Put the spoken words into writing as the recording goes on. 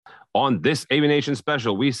On this Aviation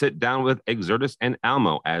special, we sit down with Exertis and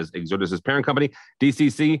Almo as Exertis' parent company,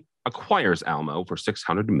 DCC, acquires Almo for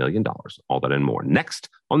 $600 million. All that and more next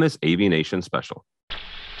on this Aviation special.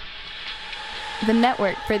 The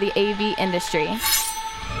network for the AV industry.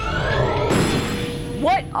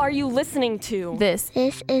 What are you listening to? This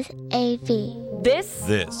is AV. This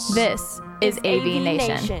is AV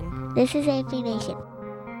Nation. This is AV Nation.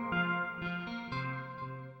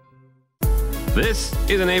 This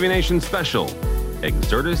is an AV Nation special.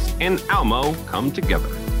 Exertis and Almo come together.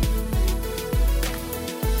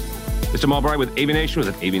 Mr. Mulbright with AV Nation with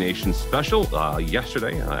an AV Nation special.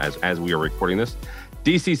 Yesterday, as we are recording this,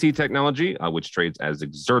 DCC Technology, which trades as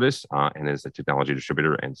Exertis and is a technology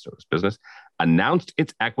distributor and service business, announced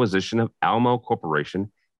its acquisition of Almo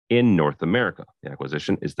Corporation in North America. The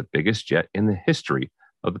acquisition is the biggest yet in the history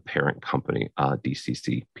of the parent company,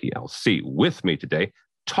 DCC PLC. With me today,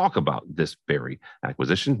 talk about this very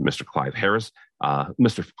acquisition, Mr. Clive Harris,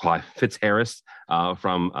 Mr. Clive Fitzharris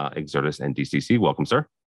from Exertis and DCC. Welcome, sir.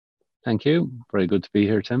 Thank you. Very good to be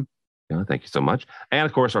here, Tim. Thank you so much. And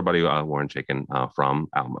of course, our buddy Warren Chaikin from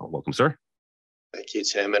Almo. Welcome, sir. Thank you,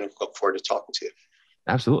 Tim, and look forward to talking to you.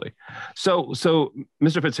 Absolutely. So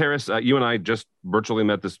Mr. Fitzharris, you and I just virtually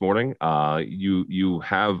met this morning. You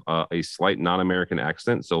have a slight non-American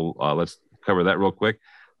accent, so let's cover that real quick.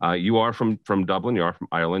 You are from Dublin. You are from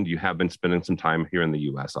Ireland. You have been spending some time here in the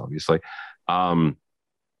U.S., obviously.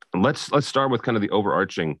 Let's start with kind of the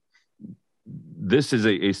overarching. This is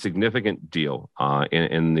a significant deal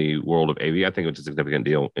in the world of AV. I think it's a significant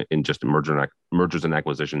deal in just mergers and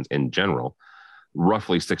acquisitions in general.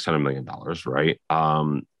 Roughly $600 million, right?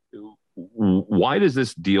 Why does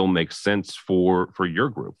this deal make sense for your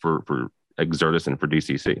group, for Exertis and for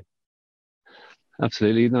DCC?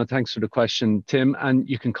 Absolutely. No, thanks for the question, Tim. And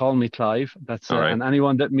you can call me Clive. That's right. And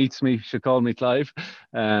anyone that meets me should call me Clive.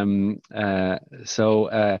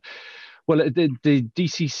 Well, the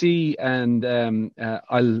DCC, and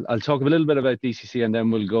I'll talk a little bit about DCC, and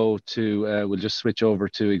then we'll just switch over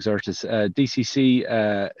to Exertis.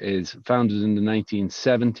 DCC is founded in the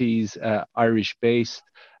 1970s, Irish-based,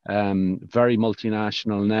 very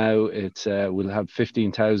multinational now. It's we'll have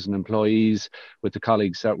 15,000 employees with the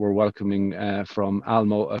colleagues that we're welcoming from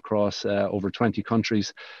Almo across over 20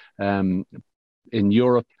 countries in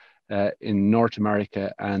Europe, in North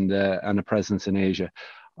America, and a presence in Asia.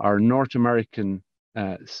 Our North American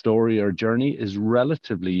story or journey is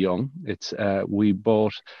relatively young. It's we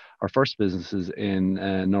bought our first businesses in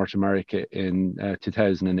North America in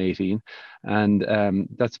 2018, and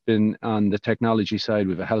that's been on the technology side.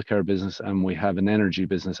 We have a healthcare business and we have an energy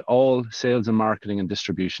business, all sales and marketing and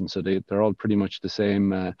distribution. So they're all pretty much the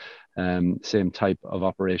same type of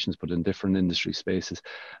operations, but in different industry spaces.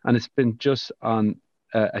 And it's been just on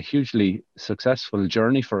a hugely successful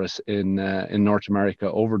journey for us in North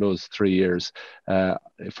America over those 3 years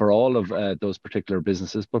for all of those particular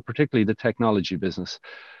businesses, but particularly the technology business.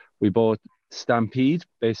 We bought Stampede,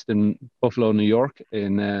 based in Buffalo, New York,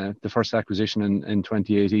 in the first acquisition in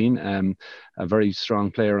 2018. A very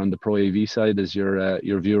strong player on the Pro AV side, as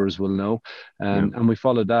your viewers will know. And we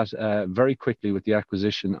followed that very quickly with the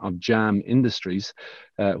acquisition of Jam Industries,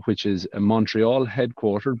 which is a Montreal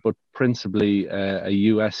headquartered, but principally a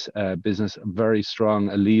US business, very strong,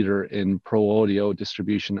 a leader in pro audio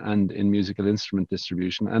distribution and in musical instrument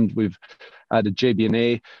distribution. And we've added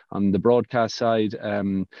JB&A on the broadcast side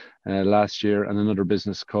last year, and another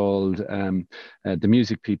business called The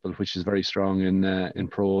Music People, which is very strong in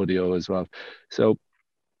pro audio as well. So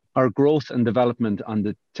our growth and development on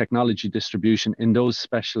the technology distribution in those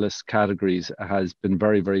specialist categories has been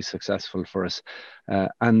very, very successful for us.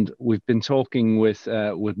 And we've been talking with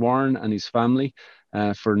Warren and his family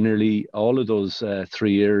for nearly all of those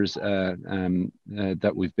 3 years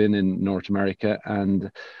that we've been in North America.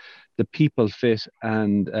 And the people fit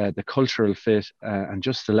and the cultural fit and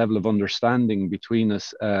just the level of understanding between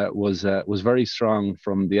us was very strong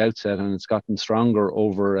from the outset, and it's gotten stronger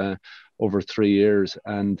over 3 years.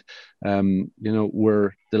 And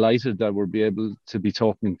we're delighted that we'll be able to be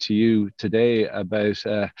talking to you today about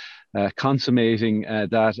consummating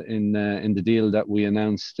that in the deal that we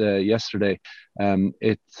announced yesterday.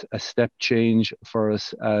 It's a step change for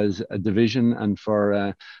us as a division, and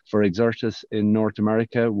for Exertis in North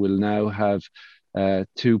America. We'll now have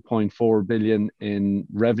 2.4 billion in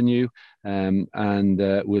revenue, and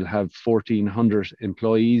we'll have 1,400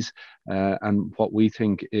 employees, and what we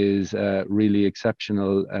think is really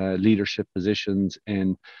exceptional leadership positions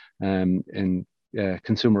in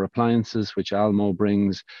consumer appliances, which Almo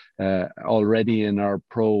brings already in our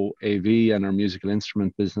Pro AV and our musical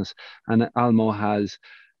instrument business. And Almo has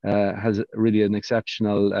has really an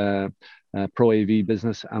exceptional Pro AV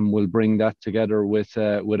business, and we'll bring that together with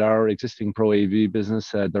our existing Pro AV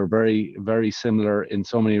business. They're very, very similar in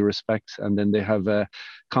so many respects, and then they have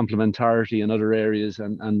complementarity in other areas,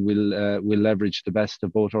 and we'll leverage the best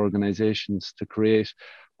of both organizations to create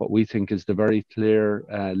what we think is the very clear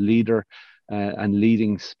leader and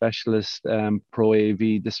leading specialist Pro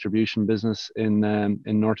AV distribution business in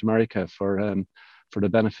North America for the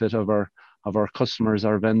benefit of our customers,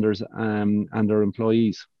 our vendors, and our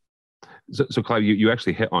employees. So Clive, you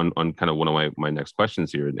actually hit on kind of one of my next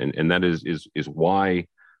questions here, and that is why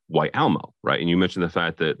Almo, right? And you mentioned the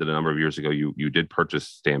fact that a number of years ago you did purchase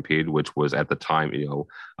Stampede, which was at the time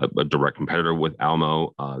a direct competitor with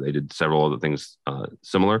Almo. They did several other things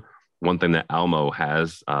similar. One thing that Almo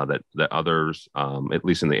has that others, at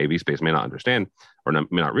least in the AV space, may not understand or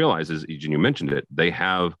may not realize is, you mentioned it, they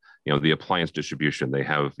have the appliance distribution. They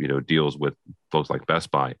have deals with folks like Best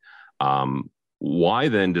Buy. Why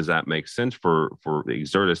then does that make sense for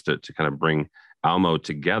Exertis to kind of bring Almo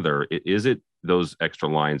together? Is it those extra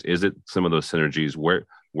lines? Is it some of those synergies?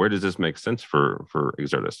 Where does this make sense for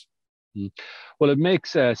Exertis? Well, it makes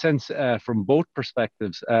sense from both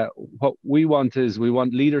perspectives. What we want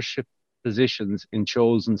leadership positions in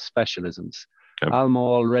chosen specialisms. Yep. Almo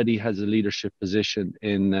already has a leadership position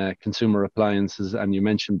in consumer appliances, and you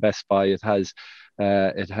mentioned Best Buy. It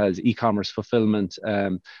has e-commerce fulfillment,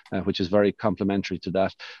 which is very complementary to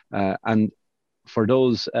that. And for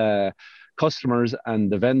those customers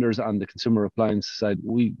and the vendors on the consumer appliance side,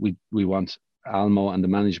 we want Almo and the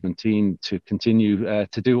management team to continue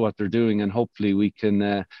to do what they're doing, and hopefully we can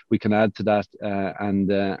add to that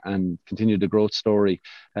and continue the growth story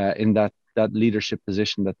in that leadership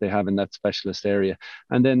position that they have in that specialist area.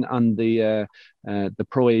 And then on the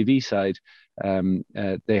Pro AV side,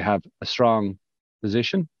 they have a strong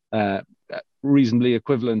position, reasonably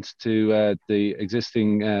equivalent to the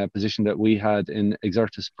existing position that we had in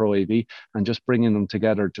Exertis Pro AV, and just bringing them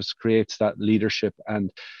together just creates that leadership.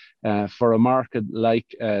 And for a market like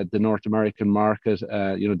the North American market,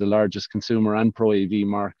 the largest consumer and Pro AV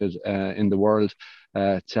market in the world,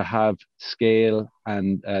 to have scale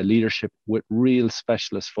and leadership with real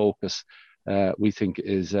specialist focus, we think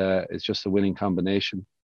is just a winning combination.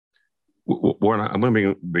 Warren, I'm going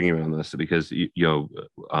to bring you on this because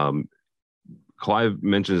Clive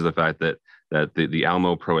mentions the fact that the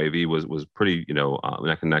Almo Pro AV was pretty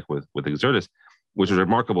neck and neck with Exertis, which was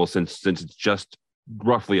remarkable since it's just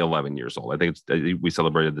roughly 11 years old. I think we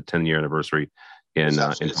celebrated the 10-year anniversary it's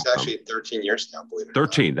actually 13 years now, believe it or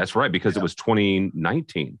 13, not. That's right, because it was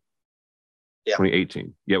 2019. Yeah.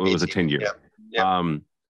 2018. Yeah, it was a 10-year. Yeah.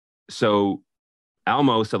 So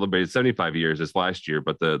Almo celebrated 75 years this last year,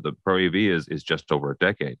 but the Pro AV is just over a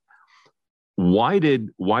decade. Why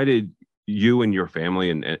did you and your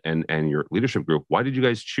family and your leadership group, why did you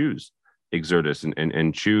guys choose Exertis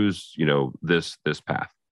and choose this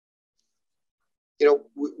path?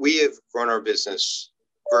 We have grown our business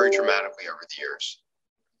very dramatically over the years.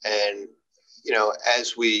 And,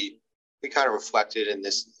 as we kind of reflected in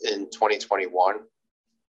 2021,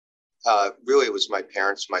 really it was my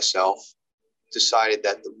parents, myself, decided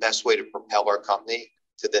that the best way to propel our company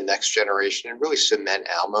to the next generation and really cement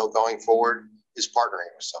Almo going forward is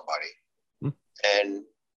partnering with somebody. And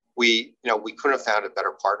we couldn't have found a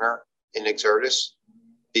better partner in Exertis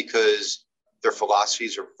because their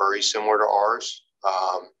philosophies are very similar to ours.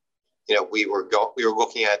 We were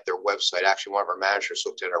looking at their website. Actually, one of our managers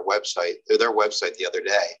looked at their website the other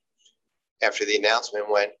day after the announcement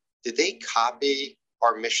and went, did they copy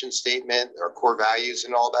our mission statement, our core values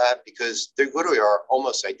and all that? Because they literally are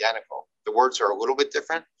almost identical. The words are a little bit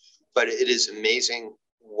different, but it is amazing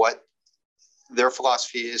what their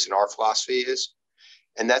philosophy is and our philosophy is.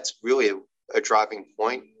 And that's really a driving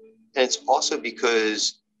point. And it's also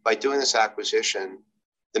because by doing this acquisition,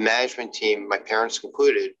 the management team, my parents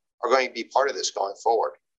included, are going to be part of this going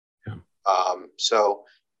forward. Yeah. So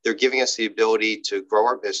they're giving us the ability to grow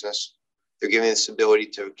our business. They're giving us the ability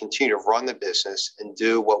to continue to run the business and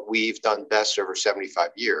do what we've done best over 75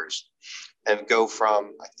 years and go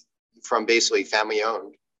from basically family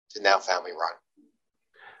owned to now family run.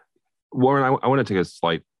 Warren, I want to take a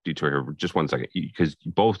slight detour here for just 1 second, because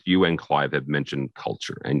both you and Clive have mentioned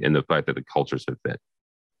culture and the fact that the cultures have fit.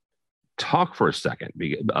 Talk for a second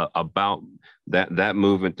about that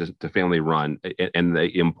movement to family run and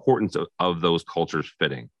the importance of those cultures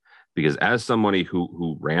fitting. Because as somebody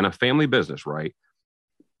who ran a family business, right,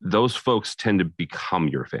 those folks tend to become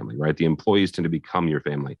your family, right? The employees tend to become your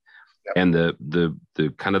family. Yep. And the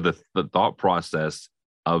kind of the thought process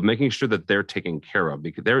of making sure that they're taken care of,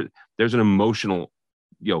 because there's an emotional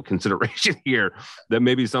consideration here that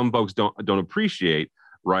maybe some folks don't appreciate,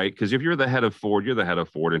 right? Because if you're the head of Ford, you're the head of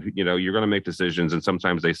Ford, and you're going to make decisions, and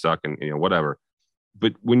sometimes they suck, and whatever.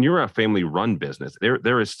 But when you're a family-run business,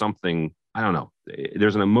 there is something, I don't know,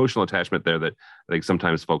 there's an emotional attachment there that I think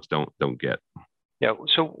sometimes folks don't get. Yeah,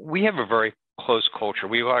 so we have a very close culture.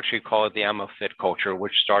 We will actually call it the Almo Fit culture,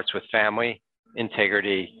 which starts with family,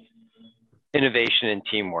 integrity, innovation, and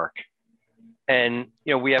teamwork. And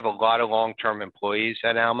we have a lot of long-term employees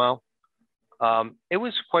at Almo. It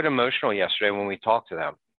was quite emotional yesterday when we talked to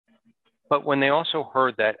them. But when they also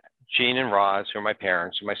heard that Gene and Roz, who are my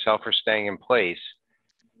parents, and myself are staying in place,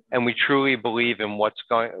 and we truly believe in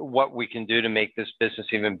what we can do to make this business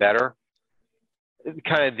even better,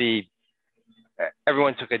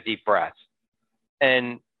 everyone took a deep breath.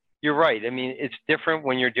 And you're right. I mean, it's different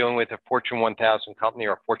when you're dealing with a Fortune 1000 company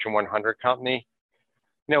or a Fortune 100 company.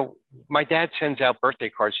 My dad sends out birthday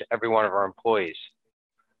cards to every one of our employees,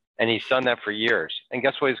 and he's done that for years. And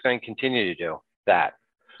guess what? He's going to continue to do that.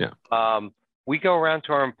 Yeah. We go around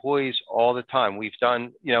to our employees all the time. We've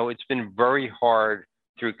done, it's been very hard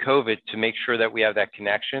through COVID to make sure that we have that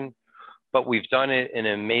connection, but we've done it in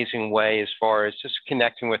an amazing way as far as just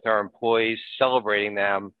connecting with our employees, celebrating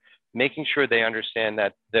them, making sure they understand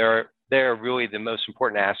that they're really the most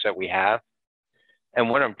important asset we have. And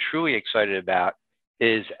what I'm truly excited about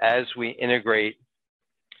is as we integrate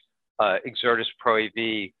Exertis Pro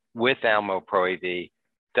AV with Almo Pro AV,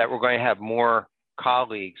 that we're going to have more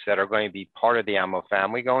colleagues that are going to be part of the Almo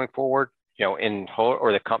family going forward,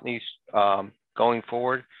 or the companies going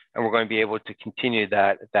forward, and we're going to be able to continue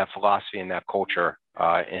that philosophy and that culture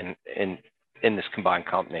in this combined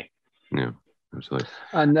company. Yeah, absolutely.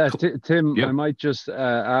 And Tim, yep. I might just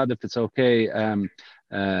add, if it's okay,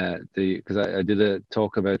 because I did a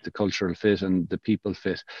talk about the cultural fit and the people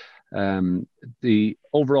fit. The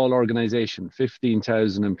overall organization,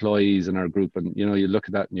 15,000 employees in our group, and you look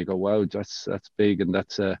at that and you go, wow, that's big, and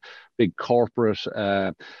that's a big corporate.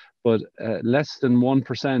 But less than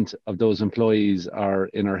 1% of those employees are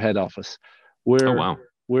in our head office.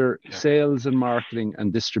 We're sales and marketing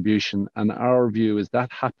and distribution, and our view is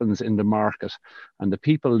that happens in the market, and the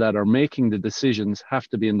people that are making the decisions have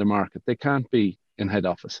to be in the market. They can't be in head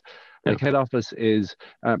office. Like head office is,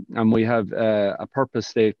 and we have a purpose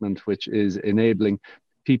statement which is enabling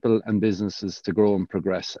people and businesses to grow and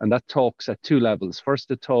progress, and that talks at two levels.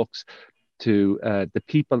 First, it talks to the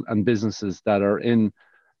people and businesses that are in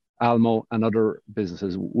Almo and other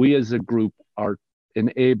businesses. We as a group are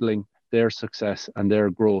enabling their success and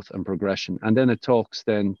their growth and progression. And then it talks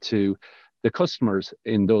then to the customers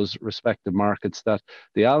in those respective markets, that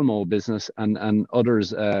the Almo business and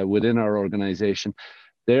others within our organization,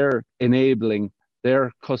 they're enabling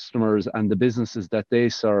their customers and the businesses that they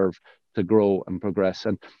serve to grow and progress.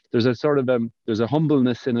 And there's a sort of there's a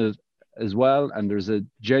humbleness in it as well, and there's a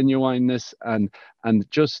genuineness and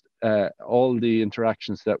just all the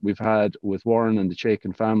interactions that we've had with Warren and the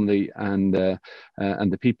Chaikin family and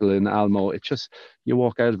the people in Almo. It's just, you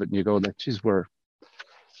walk out of it and you go like, geez,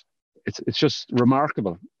 it's just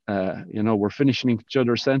remarkable. We're finishing each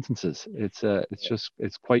other's sentences.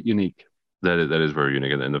 It's quite unique. That is very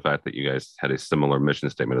unique, and the fact that you guys had a similar mission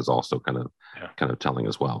statement is also kind of telling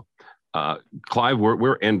as well. Clive,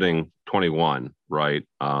 we're ending 21, right?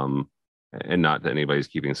 And not that anybody's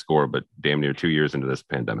keeping score, but damn near 2 years into this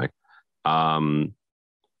pandemic.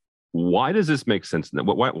 Why does this make sense?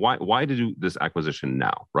 Why to do this acquisition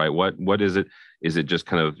now, right? What is it? Is it just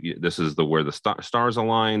kind of, this is where the stars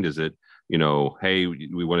aligned? Is it, hey,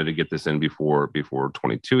 we wanted to get this in before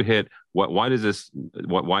 22 hit? Why this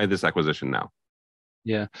acquisition now?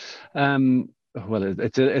 Yeah. Well,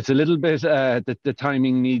 it's a little bit, the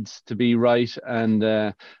timing needs to be right.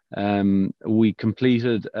 And we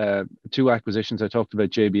completed 2 acquisitions. I talked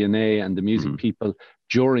about JB&A and the Music People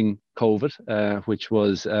during COVID, which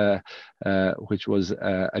was a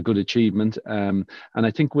good achievement. And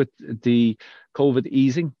I think with the COVID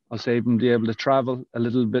easing, I'll say we'll be able to travel a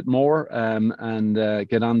little bit more and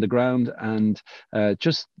get on the ground, and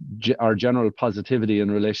just our general positivity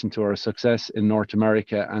in relation to our success in North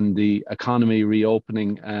America and the economy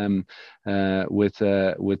reopening with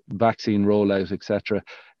vaccine rollout, etc.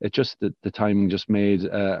 It just the timing just made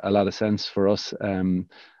a lot of sense for us.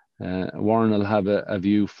 Warren will have a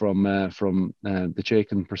view from the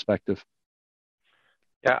Chaikin perspective.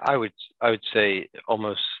 Yeah, I would say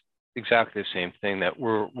almost exactly the same thing, that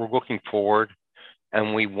we're looking forward,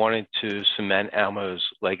 and we wanted to cement Almo's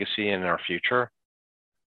legacy in our future.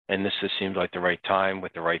 And this just seemed like the right time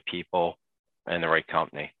with the right people and the right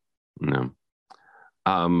company. No.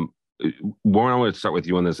 Warren, I want to start with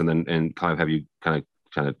you on this, and then Clive, have you kind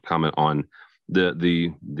of comment on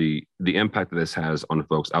the impact that this has on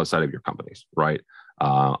folks outside of your companies, right?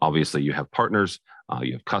 Obviously, you have partners,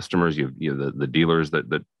 you have customers, you have the dealers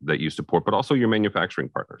that you support, but also your manufacturing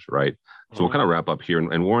partners, right? So we'll kind of wrap up here,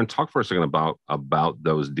 and Warren, talk for a second about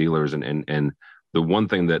those dealers and the one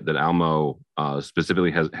thing that Almo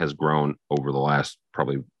specifically has grown over the last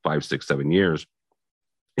probably 5, 6, 7 years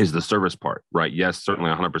is the service part, right? Yes, certainly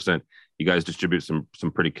 100%. You guys distribute some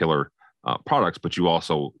pretty killer products, but you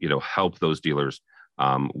also help those dealers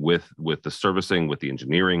with the servicing, with the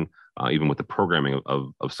engineering, even with the programming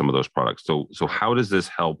of some of those products. So how does this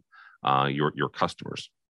help your customers?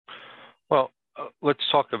 Well, let's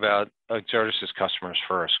talk about Exertis' customers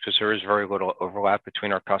first, because there is very little overlap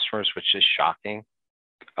between our customers, which is shocking.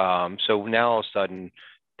 So now all of a sudden,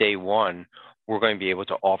 day one, we're going to be able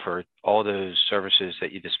to offer all those services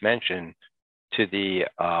that you just mentioned to the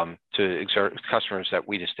customers that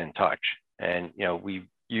we just didn't touch. And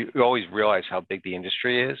you always realize how big the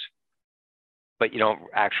industry is, but you don't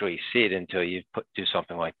actually see it until you do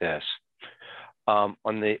something like this. On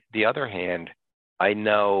the other hand, I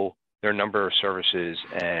know there are a number of services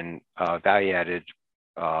and value-added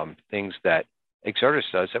things that Exertis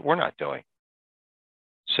does that we're not doing.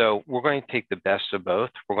 So we're going to take the best of both.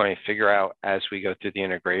 We're going to figure out as we go through the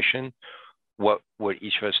integration what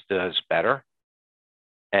each of us does better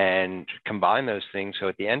and combine those things. So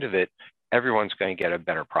at the end of it, everyone's going to get a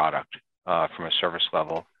better product from a service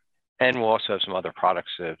level. And we'll also have some other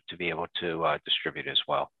products to be able to distribute as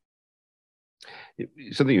well.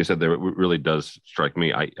 Something you said there really does strike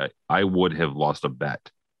me. I would have lost a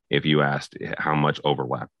bet if you asked how much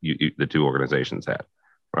overlap the two organizations had.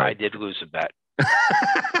 Right? I did lose a bet.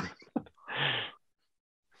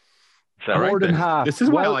 So more than half. This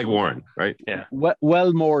is why I like Warren, right? Yeah.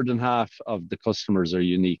 Well, more than half of the customers are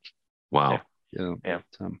unique. Wow. Yeah.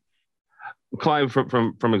 Clive,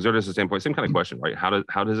 from Exertis' standpoint, same kind of question, right?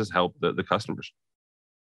 How does this help the customers?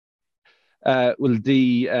 Well,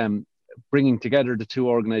 the bringing together the two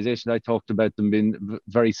organizations, I talked about them being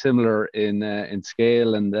very similar in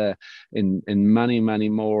scale and in many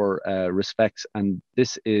more respects. And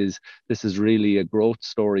this is really a growth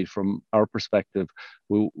story from our perspective.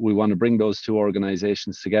 We want to bring those two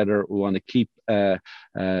organizations together. We want to keep the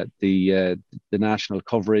national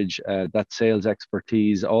coverage, that sales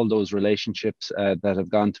expertise, all those relationships that have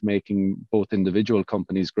gone to making both individual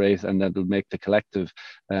companies great, and that will make the collective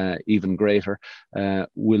even greater.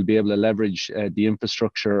 We'll be able to leverage the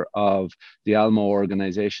infrastructure of the Almo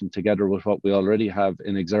organization together with what we already have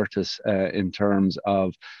in Exertis in terms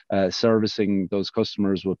of servicing those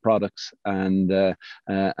customers with products and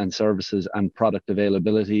services and product availability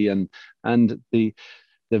and the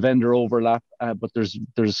vendor overlap, but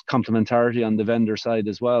there's complementarity on the vendor side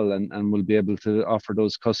as well, and we'll be able to offer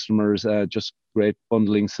those customers just great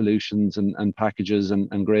bundling solutions and packages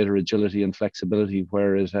and greater agility and flexibility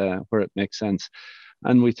where it makes sense.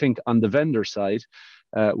 And we think on the vendor side,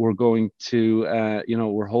 we're going to,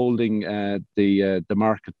 we're holding the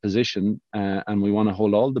market position, and we want to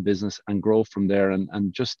hold all the business and grow from there.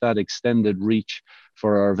 And just that extended reach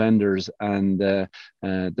for our vendors and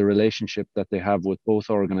the relationship that they have with both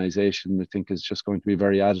organizations, I think is just going to be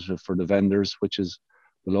very additive for the vendors, which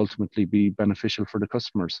will ultimately be beneficial for the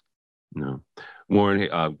customers. No,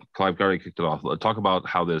 Warren, Clive already kicked it off. Talk about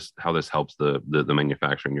how this helps the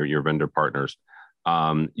manufacturing, your vendor partners.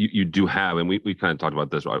 You do have, and we kind of talked about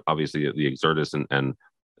this, obviously the Exertis and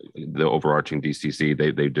the overarching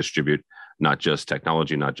DCC, they distribute not just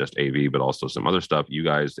technology, not just AV, but also some other stuff. You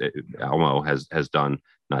guys, Almo has done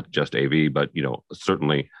not just AV, but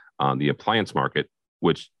certainly the appliance market,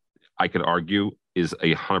 which I could argue is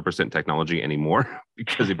 100% technology anymore,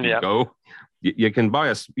 because if you go, you can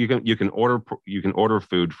buy you can order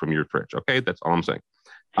food from your fridge. Okay, that's all I'm saying.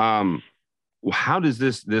 How does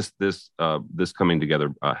this coming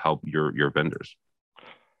together help your vendors?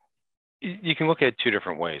 You can look at it two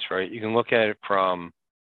different ways, right? You can look at it from,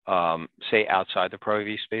 say, outside the Pro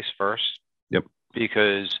AV space first. Yep.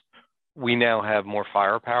 Because we now have more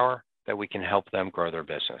firepower that we can help them grow their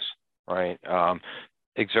business, right?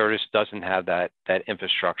 Exertis doesn't have that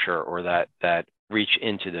infrastructure or that reach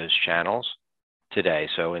into those channels today.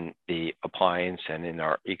 So in the appliance and in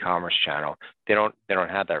our e-commerce channel, they don't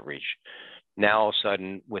have that reach. Now, all of a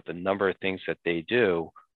sudden, with the number of things that they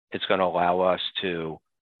do, it's going to allow us to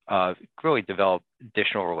really develop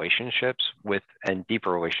additional relationships and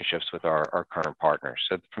deeper relationships with our current partners.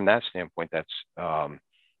 So from that standpoint, that's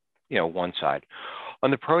one side.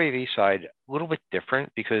 On the Pro AV side, a little bit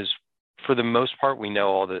different, because for the most part, we know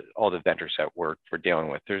all the vendors that we're dealing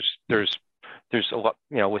with. There's a lot,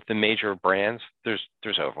 with the major brands,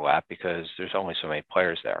 there's overlap because there's only so many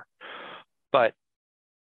players there. But,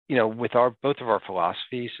 with both of our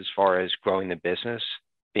philosophies as far as growing the business,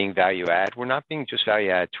 being value add, we're not being just value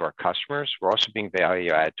add to our customers, we're also being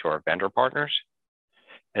value add to our vendor partners.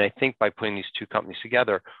 And I think by putting these two companies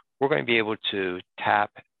together, we're going to be able to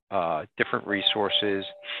tap different resources,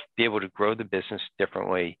 be able to grow the business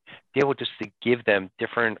differently, be able just to give them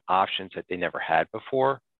different options that they never had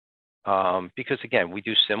before. Because again, we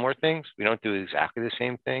do similar things. We don't do exactly the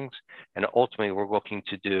same things. And ultimately, we're looking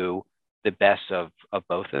to do the best of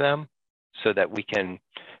both of them so that we can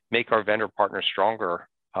make our vendor partners stronger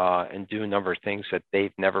and do a number of things that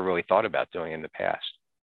they've never really thought about doing in the past.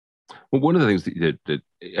 Well, one of the things that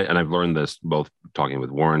and I've learned this both talking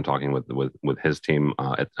with Warren, talking with his team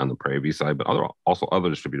on the Pro-AV side, but also other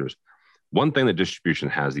distributors. One thing that distribution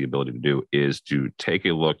has the ability to do is to take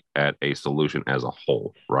a look at a solution as a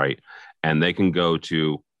whole, right? And they can go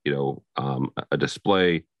to a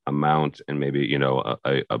display, a mount, and maybe a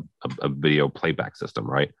video playback system,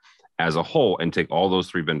 right, as a whole, and take all those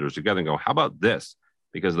three vendors together and go, how about this?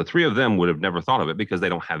 Because the three of them would have never thought of it because they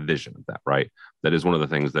don't have vision of that, right? That is one of the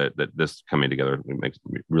things that this coming together makes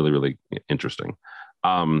really, really interesting.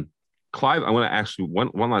 Clive, I want to ask you one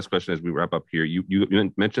last question as we wrap up here.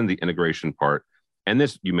 You mentioned the integration part, and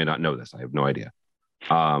this, you may not know this, I have no idea.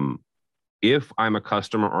 If I'm a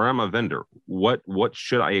customer or I'm a vendor, what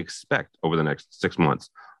should I expect over the next 6 months,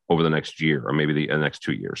 over the next year, or maybe the next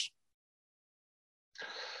 2 years?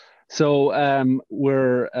 So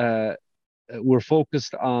we're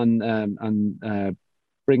focused on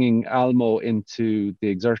bringing Almo into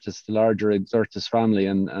the Exertis, the larger Exertis family,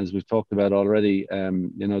 and as we've talked about already,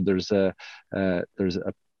 there's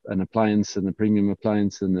an appliance and a premium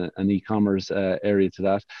appliance and an e-commerce area to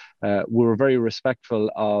that. We're very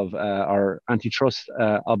respectful of our antitrust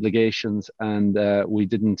obligations, and we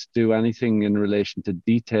didn't do anything in relation to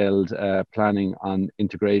detailed planning on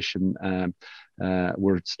integration.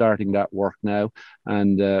 We're starting that work now,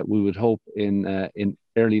 and we would hope in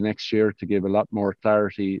early next year to give a lot more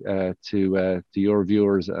clarity to your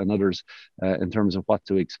viewers and others in terms of what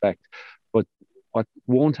to expect. But what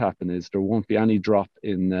won't happen is there won't be any drop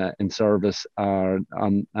in service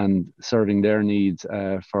and serving their needs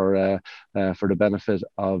for the benefit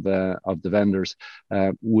of the vendors.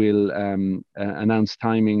 We'll announce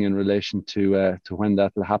timing in relation to when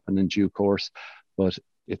that will happen in due course, but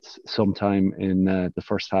it's sometime in the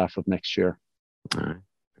first half of next year. All right.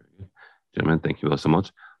 Gentlemen, thank you both so much.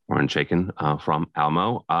 Warren Chaikin from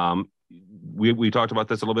Almo. We talked about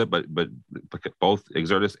this a little bit, but both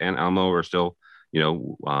Exertis and Almo are still,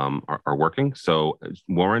 are working. So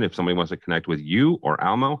Warren, if somebody wants to connect with you or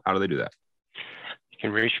Almo, how do they do that? You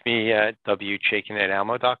can reach me at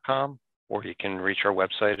wchaikin@almo.com, or you can reach our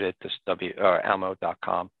website at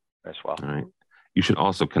almo.com as well. All right. You should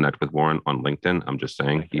also connect with Warren on LinkedIn. I'm just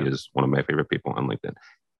saying he is one of my favorite people on LinkedIn.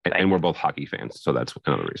 And we're both hockey fans, so that's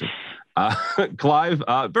another reason. Clive,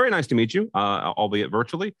 very nice to meet you, albeit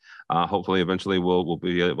virtually. Hopefully, eventually, we'll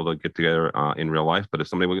be able to get together in real life. But if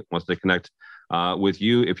somebody wants to connect with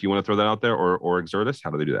you, if you want to throw that out there, or Exertis, how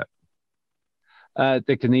do they do that?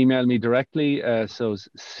 They can email me directly. So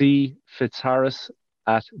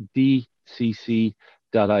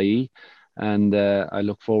cfitzharris@dcc.ie. And I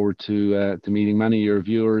look forward to meeting many of your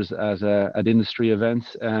viewers at industry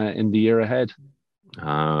events in the year ahead.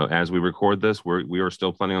 As we record this, we are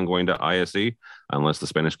still planning on going to ISE unless the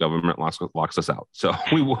Spanish government locks us out. So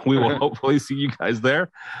we will hopefully see you guys there.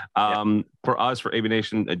 For us, for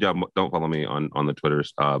AVNation, don't follow me on the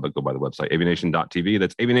Twitters, but go by the website, avnation.tv.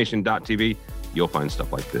 That's avnation.tv. You'll find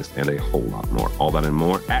stuff like this and a whole lot more. All that and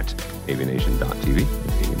more at avnation.tv,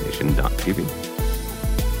 avnation.tv.